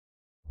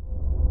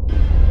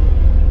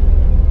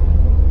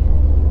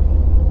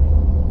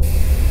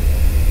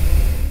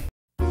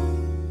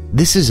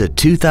This is a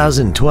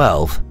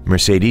 2012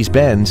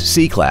 Mercedes-Benz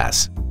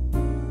C-Class.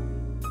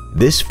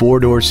 This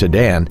four-door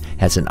sedan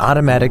has an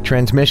automatic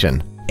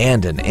transmission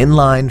and an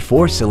inline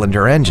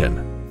four-cylinder engine.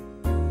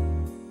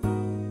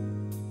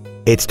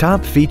 Its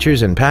top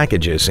features and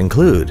packages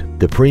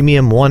include the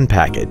Premium One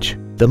package,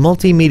 the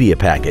Multimedia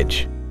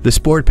package, the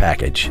Sport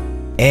package,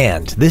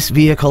 and this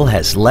vehicle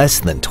has less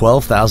than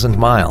 12,000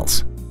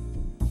 miles.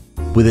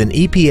 With an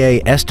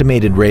EPA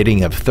estimated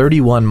rating of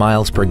 31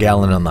 miles per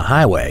gallon on the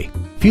highway,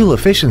 fuel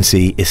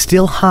efficiency is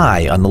still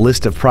high on the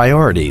list of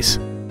priorities.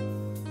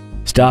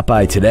 Stop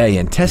by today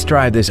and test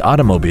drive this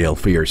automobile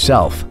for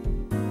yourself.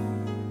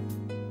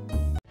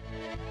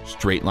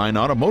 Straight Line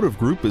Automotive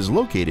Group is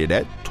located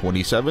at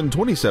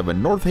 2727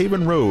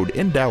 Northaven Road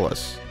in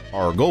Dallas.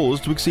 Our goal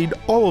is to exceed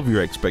all of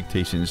your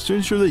expectations to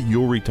ensure that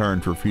you'll return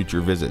for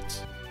future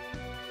visits.